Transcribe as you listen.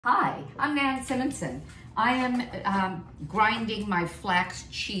Hi, I'm Nan Simonson. I am grinding my Flax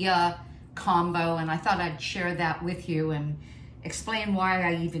Chia combo, and I thought I'd share that with you and explain why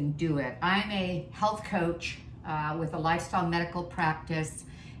I even do it. I'm a health coach with a lifestyle medical practice,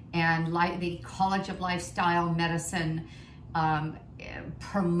 and the College of Lifestyle Medicine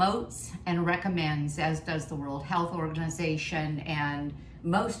promotes and recommends, as does the World Health Organization and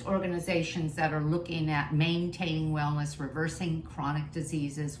most organizations that are looking at maintaining wellness, reversing chronic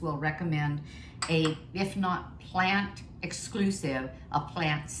diseases, will recommend if not plant exclusive, a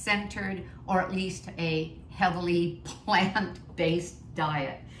plant centered, or at least a heavily plant-based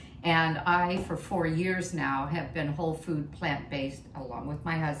diet. And I, for 4 years now, have been whole food plant-based along with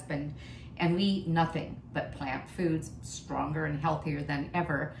my husband, and we eat nothing but plant foods, stronger and healthier than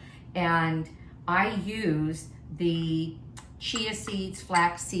ever. And I use the chia seeds,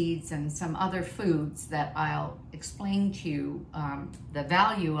 flax seeds, and some other foods that I'll explain to you the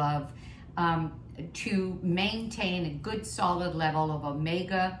value of to maintain a good solid level of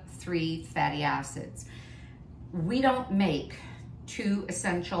omega-3 fatty acids. We don't make two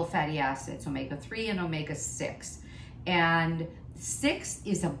essential fatty acids, omega-3 and omega-6. And 6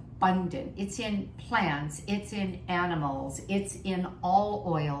 is abundant. It's in plants, it's in animals, it's in all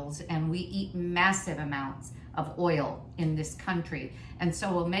oils, and we eat massive amounts of oil in this country. And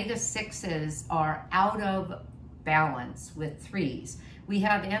so omega-6s are out of balance with 3s. We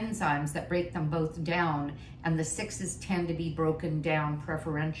have enzymes that break them both down, and the 6s tend to be broken down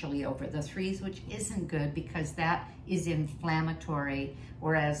preferentially over the 3s, which isn't good because that is inflammatory,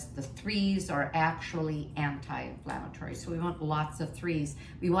 whereas the 3s are actually anti-inflammatory. So we want lots of 3s.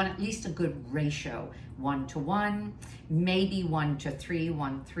 We want at least a good ratio, 1:1, maybe 1:3,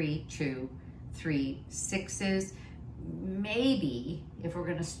 1:3, 2, 3 6s, maybe if we're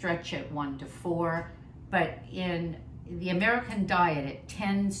going to stretch it 1:4, but in the American diet it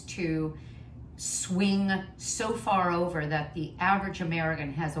tends to swing so far over that the average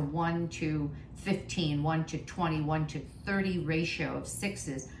American has a 1:15, 1:20, 1:30 ratio of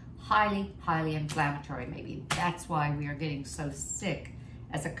 6s, highly inflammatory. Maybe that's why we are getting so sick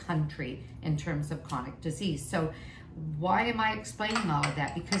as a country in terms of chronic disease. So why am I explaining all of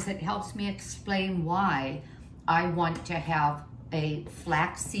that? Because it helps me explain why I want to have a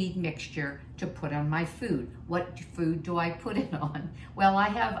flaxseed mixture to put on my food. What food do I put it on? Well, I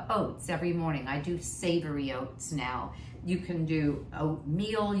have oats every morning. I do savory oats now. You can do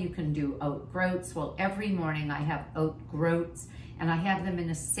oatmeal, you can do oat groats. Well, every morning I have oat groats, and I have them in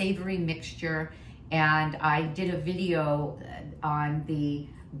a savory mixture. And I did a video on the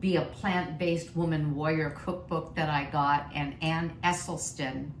Be a Plant-Based Woman Warrior cookbook that I got, and Ann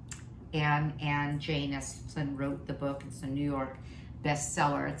Esselstyn, Ann Jane Esselstyn wrote the book. It's a New York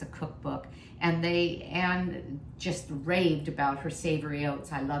bestseller. It's a cookbook. And Ann just raved about her savory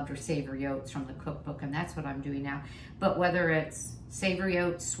oats. I loved her savory oats from the cookbook, and that's what I'm doing now. But whether it's savory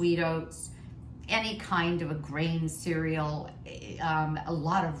oats, sweet oats, any kind of a grain cereal, a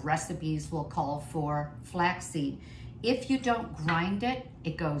lot of recipes will call for flaxseed. If you don't grind it,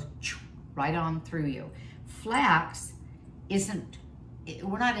 it goes right on through you. Flax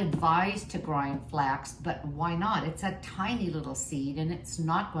we're not advised to grind flax, but why not? It's a tiny little seed, and it's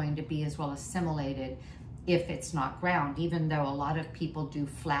not going to be as well assimilated if it's not ground, even though a lot of people do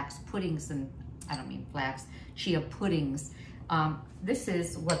flax puddings, and I don't mean flax, chia puddings. This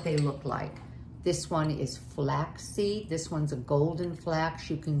is what they look like. This one is flax seed. This one's a golden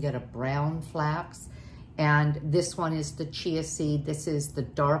flax. You can get a brown flax. And this one is the chia seed. This is the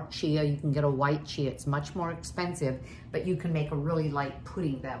dark chia. You can get a white chia. It's much more expensive, but you can make a really light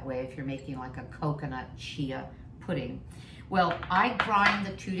pudding that way if you're making like a coconut chia pudding. Well, I grind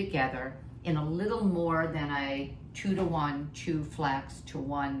the two together in a little more than a 2:1, 2 flax to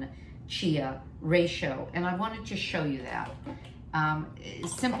 1 chia ratio. And I wanted to show you that.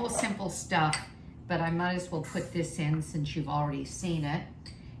 Simple stuff, but I might as well put this in since you've already seen it.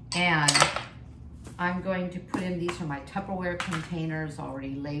 And I'm going to put in, these are my Tupperware containers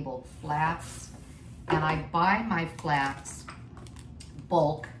already labeled flax. And I buy my flax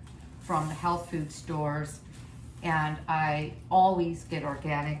bulk from the health food stores, and I always get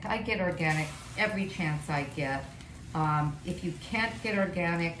organic. I get organic every chance I get. If you can't get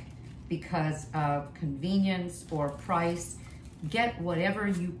organic because of convenience or price, get whatever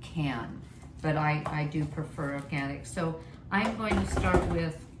you can, but I do prefer organic. So I'm going to start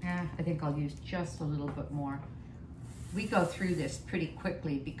with, I think I'll use just a little bit more. We go through this pretty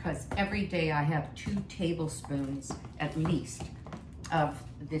quickly because every day I have 2 tablespoons at least of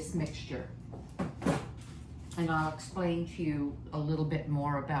this mixture. And I'll explain to you a little bit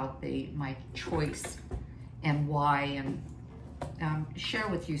more about my choice and why, and share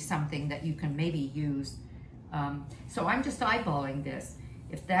with you something that you can maybe use. So I'm just eyeballing this.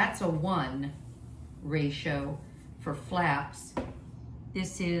 If that's a 1 ratio for flax,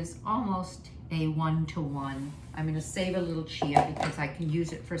 this is almost a 1-to-1. I'm going to save a little chia because I can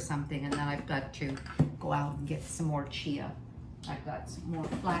use it for something, and then I've got to go out and get some more chia. I've got some more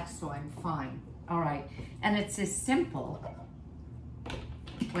flax, so I'm fine. All right, and it's as simple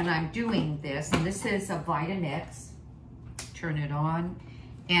when I'm doing this, and this is a Vitamix. Turn it on,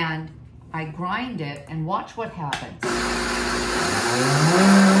 and I grind it, and watch what happens.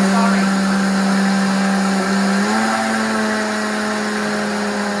 Sorry.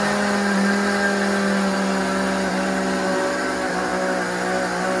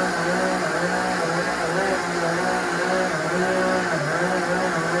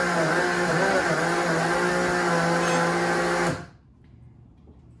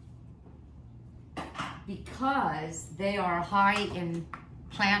 Because they are high in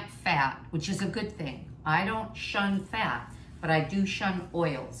plant fat, which is a good thing. I don't shun fat, but I do shun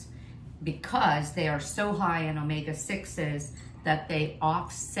oils because they are so high in omega-6s that they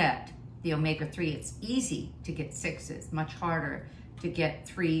offset the omega-3. It's easy to get 6s, much harder to get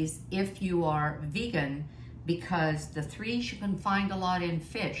 3s if you are vegan, because the 3s you can find a lot in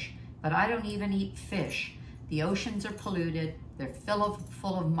fish, but I don't even eat fish. The oceans are polluted, they're full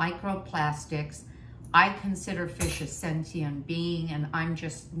of microplastics. I consider fish a sentient being, and I'm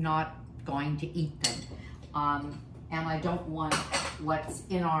just not going to eat them. And I don't want what's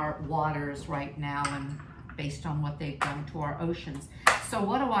in our waters right now and based on what they've done to our oceans. So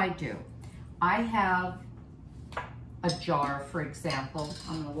what do? I have a jar, for example.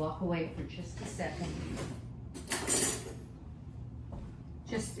 I'm gonna walk away for just a second.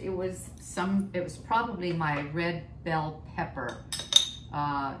 It was probably my red bell pepper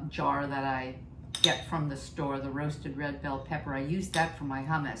jar that I get from the store, the roasted red bell pepper. I use that for my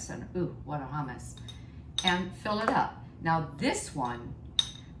hummus, and ooh, what a hummus. And fill it up. Now this one,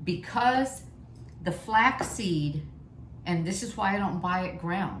 because the flax seed, and this is why I don't buy it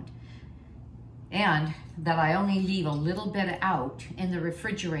ground, and that I only leave a little bit out in the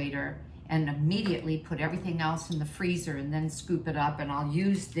refrigerator and immediately put everything else in the freezer and then scoop it up, and I'll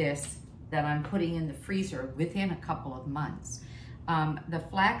use this that I'm putting in the freezer within a couple of months. The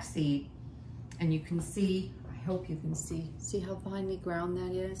flax seed, and you can see, I hope you can see how finely ground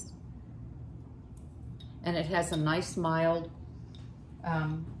that is? And it has a nice mild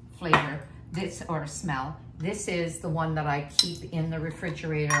flavor, or smell. This is the one that I keep in the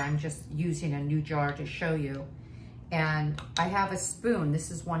refrigerator. I'm just using a new jar to show you. And I have a spoon, this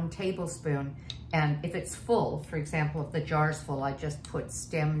is 1 tablespoon. And if it's full, for example, if the jar's full, I just put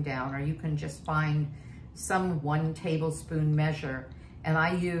stem down, or you can just find some 1 tablespoon measure. And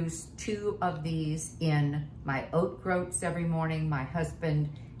I use 2 of these in my oat groats every morning. My husband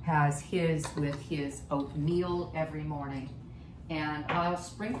has his with his oatmeal every morning. And I'll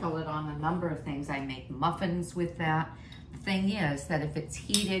sprinkle it on a number of things. I make muffins with that. The thing is that if it's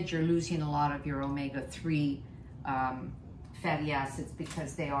heated, you're losing a lot of your omega-3 fatty acids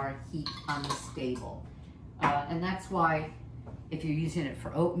because they are heat unstable. And that's why if you're using it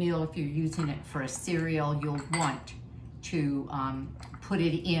for oatmeal, if you're using it for a cereal, you'll want to put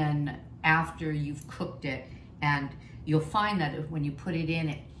it in after you've cooked it, and you'll find that when you put it in,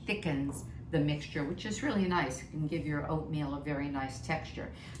 it thickens the mixture, which is really nice. It can give your oatmeal a very nice texture.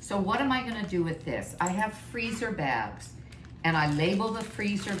 So what am I going to do with this? I have freezer bags, and I label the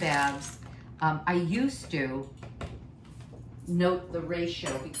freezer bags. I used to note the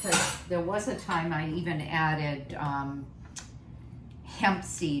ratio because there was a time I even added hemp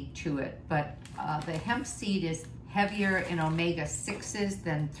seed to it, but the hemp seed is heavier in omega-6s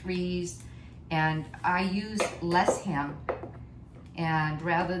than 3s, and I use less hemp, and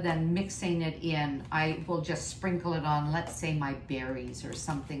rather than mixing it in, I will just sprinkle it on, let's say, my berries or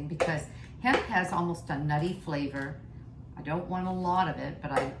something, because hemp has almost a nutty flavor. I don't want a lot of it,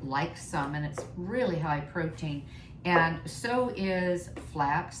 but I like some, and it's really high protein. And so is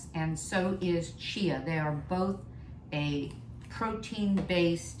flax, and so is chia. They are both a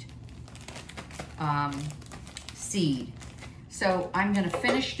protein-based seed. So I'm going to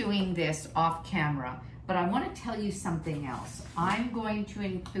finish doing this off camera, but I want to tell you something else. I'm going to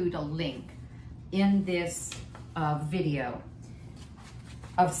include a link in this video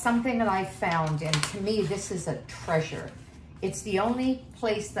of something that I found, and to me this is a treasure. It's the only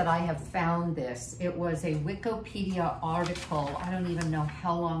place that I have found this. It was a Wikipedia article. I don't even know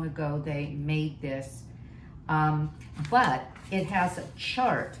how long ago they made this, but it has a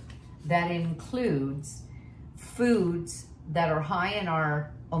chart that includes foods that are high in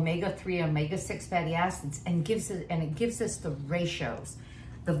our omega-3, omega-6 fatty acids, and it gives us the ratios.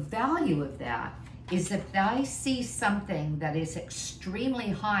 The value of that is if I see something that is extremely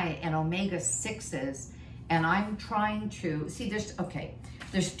high in omega-6s, and I'm trying to, see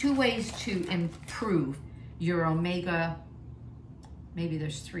there's two ways to improve your omega, maybe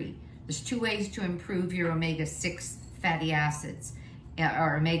there's three. There's two ways to improve your omega-6 fatty acids,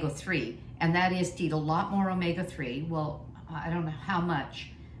 or omega-3, and that is to eat a lot more omega-3. Well, I don't know how much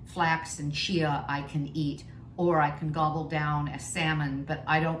flax and chia I can eat, or I can gobble down a salmon, but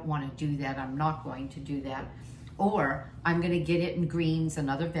I don't want to do that. I'm not going to do that. Or I'm going to get it in greens and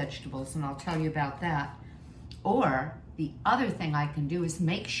other vegetables, and I'll tell you about that. Or the other thing I can do is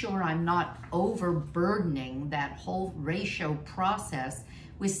make sure I'm not overburdening that whole ratio process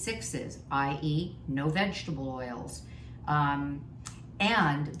with 6s, i.e. no vegetable oils.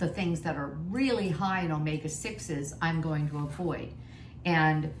 And the things that are really high in omega-6s, I'm going to avoid.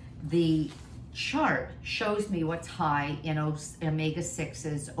 And the chart shows me what's high in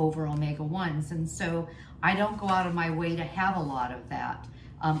omega-6s over omega-1s, and so I don't go out of my way to have a lot of that.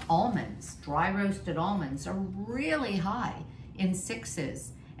 Almonds, dry roasted almonds, are really high in 6s,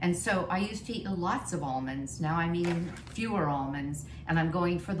 and so I used to eat lots of almonds. Now I'm eating fewer almonds, and I'm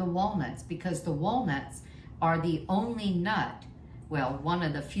going for the walnuts, because the walnuts are the only nut, well, one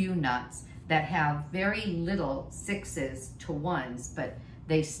of the few nuts that have very little 6s to 1s, but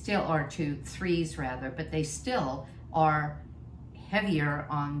they still are to 3s rather, but they still are heavier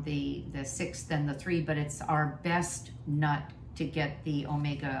on the 6 than the 3, but it's our best nut to get the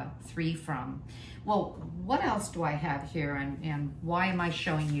omega-3 from. Well, what else do I have here, and why am I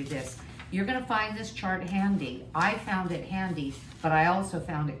showing you this? You're gonna find this chart handy. I found it handy, but I also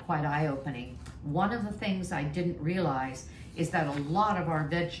found it quite eye-opening. One of the things I didn't realize is that a lot of our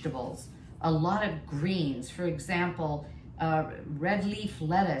vegetables, a lot of greens, for example, red leaf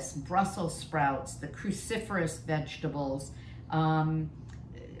lettuce, Brussels sprouts, the cruciferous vegetables,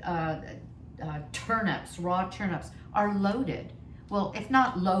 turnips, raw turnips, are loaded. Well, if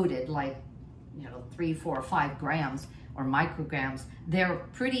not loaded like 3, 4, 5 grams or micrograms, they're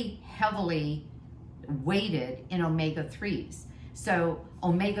pretty heavily weighted in omega-3s. So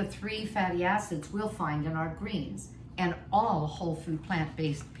omega-3 fatty acids we'll find in our greens. And all whole food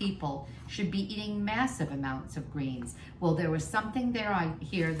plant-based people should be eating massive amounts of greens. Well, there was something there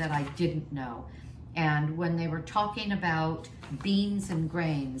here that I didn't know. And when they were talking about beans and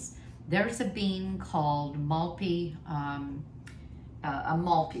grains, there's a bean called Malpe,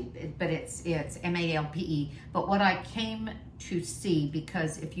 but it's M-A-L-P-E. But what I came to see,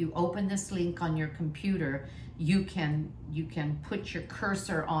 because if you open this link on your computer, you can put your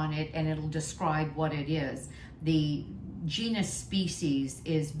cursor on it and it'll describe what it is. The genus species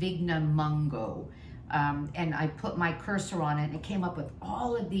is Vigna mungo, and I put my cursor on it and it came up with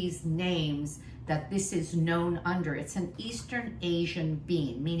all of these names that this is known under. It's an Eastern Asian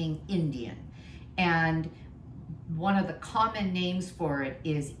bean, meaning Indian, and one of the common names for it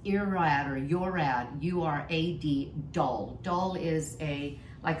is Irad or Yorad, U-R-A-D, dal. Dal is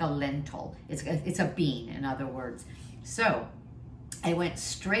like a lentil. It's a bean, in other words. So I went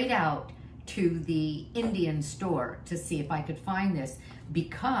straight out to the Indian store to see if I could find this,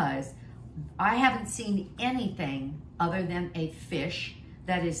 because I haven't seen anything other than a fish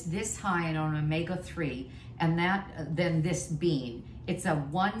that is this high in omega-3 and then this bean. It's a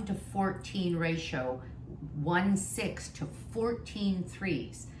 1 to 14 ratio, 1/6 to 14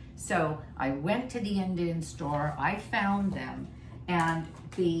 3s. So I went to the Indian store, I found them, and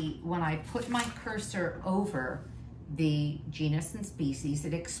when I put my cursor over the genus and species,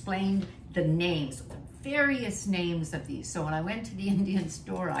 it explained the names, various names of these. So when I went to the Indian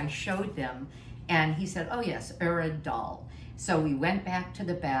store, I showed them, and he said, oh yes, Urad dal. So we went back to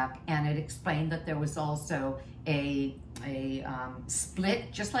the back, and it explained that there was also a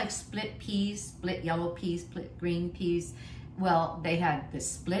split, just like split peas, split yellow peas, split green peas. Well, they had the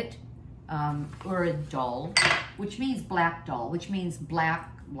split Urad dal, which means black dal, which means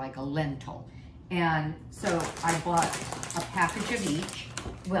black like a lentil. And so I bought a package of each.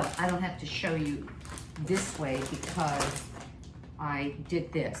 Well, I don't have to show you this way because I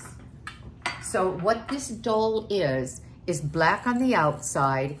did this. So what this dal is black on the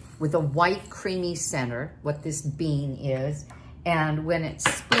outside with a white creamy center, what this bean is. And when it's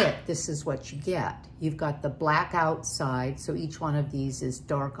split, this is what you get. You've got the black outside, so each one of these is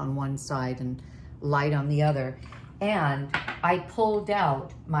dark on one side and light on the other. And I pulled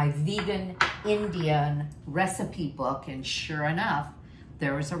out my vegan Indian recipe book, and sure enough,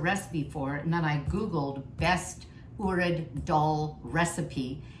 there was a recipe for it. And then I Googled best Urad dal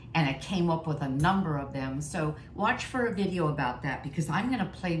recipe, and it came up with a number of them. So watch for a video about that, because I'm going to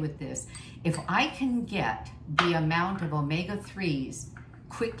play with this. If I can get the amount of omega-3s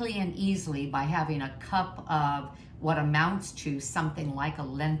quickly and easily by having a cup of what amounts to something like a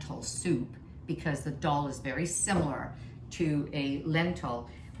lentil soup, because the dal is very similar to a lentil,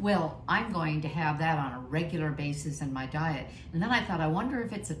 well, I'm going to have that on a regular basis in my diet. And then I thought, I wonder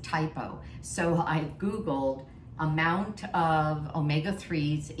if it's a typo. So I Googled amount of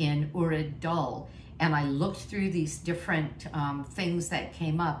omega-3s in urad dal, and I looked through these different things that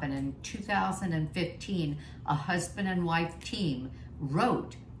came up. And in 2015, a husband and wife team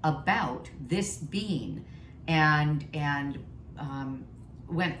wrote about this bean and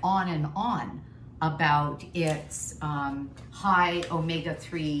went on and on about its high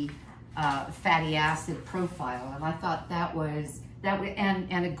omega-3 fatty acid profile. And I thought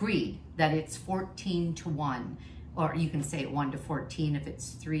and agreed that it's 14 to 1, or you can say 1 to 14 if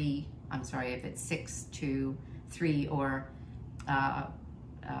it's 3, I'm sorry, if it's 6 to 3, or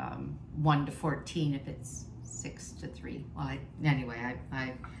 1 to 14 if it's 6 to 3. Well, anyway,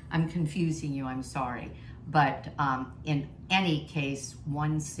 I'm confusing you, I'm sorry. But in any case,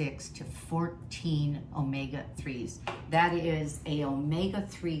 1,6 to 14 omega-3s. That is a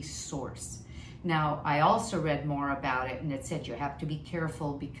omega-3 source. Now, I also read more about it, and it said you have to be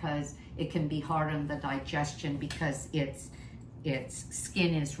careful because it can be hard on the digestion, because its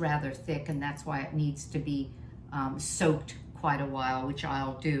skin is rather thick, and that's why it needs to be soaked quite a while, which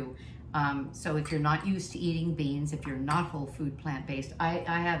I'll do. So if you're not used to eating beans, if you're not whole food plant-based, I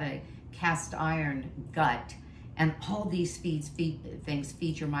have a cast iron gut, and all these things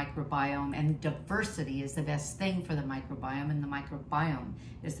feed your microbiome, and diversity is the best thing for the microbiome, and the microbiome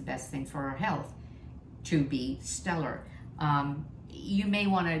is the best thing for our health to be stellar. You may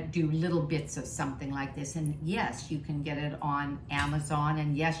want to do little bits of something like this, and yes, you can get it on Amazon,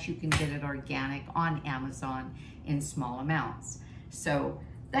 and yes, you can get it organic on Amazon in small amounts. So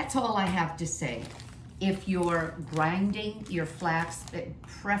that's all I have to say. If you're grinding your flax,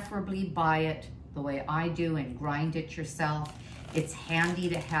 preferably buy it the way I do and grind it yourself. It's handy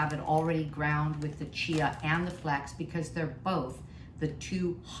to have it already ground with the chia and the flax, because they're both the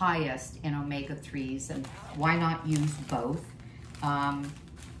two highest in omega-3s, and why not use both?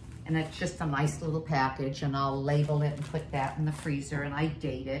 And it's just a nice little package, and I'll label it and put that in the freezer, and I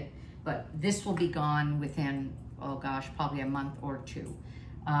date it. But this will be gone within, oh gosh, probably a month or two.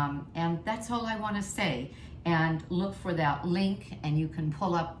 And that's all I want to say. And look for that link, and you can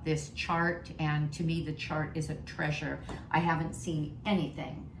pull up this chart. And to me, the chart is a treasure. I haven't seen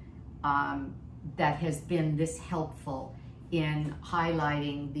anything that has been this helpful in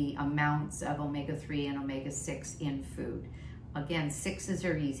highlighting the amounts of omega-3 and omega-6 in food. Again, 6s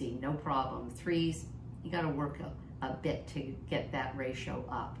are easy, no problem. 3s, you got to work a bit to get that ratio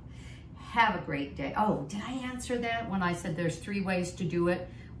up. Have a great day. Oh, did I answer that when I said there's 3 ways to do it?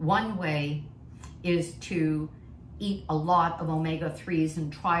 One way is to eat a lot of omega-3s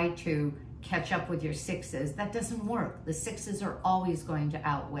and try to catch up with your 6s. That doesn't work. The 6s are always going to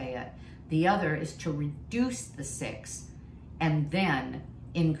outweigh it. The other is to reduce the 6 and then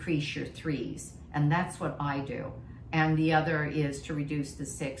increase your 3s. And that's what I do. And the other is to reduce the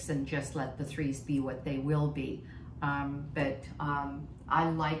 6 and just let the 3s be what they will be. I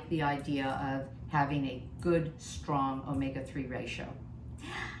like the idea of having a good, strong omega-3 ratio.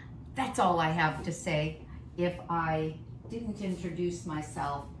 That's all I have to say. If I didn't introduce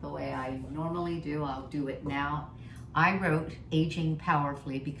myself the way I normally do, I'll do it now. I wrote Aging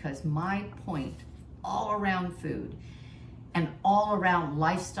Powerfully because my point all around food and all around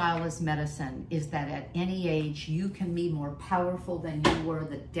lifestyle as medicine is that at any age you can be more powerful than you were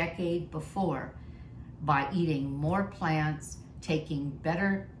the decade before by eating more plants, taking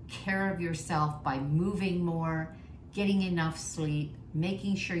better care of yourself by moving more, getting enough sleep,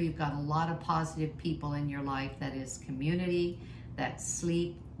 making sure you've got a lot of positive people in your life. That is community, that's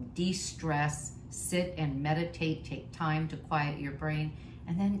sleep, de-stress, sit and meditate, take time to quiet your brain,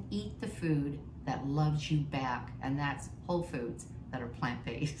 and then eat the food that loves you back, and that's whole foods that are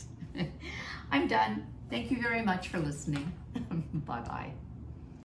plant-based. I'm done. Thank you very much for listening. Bye-bye.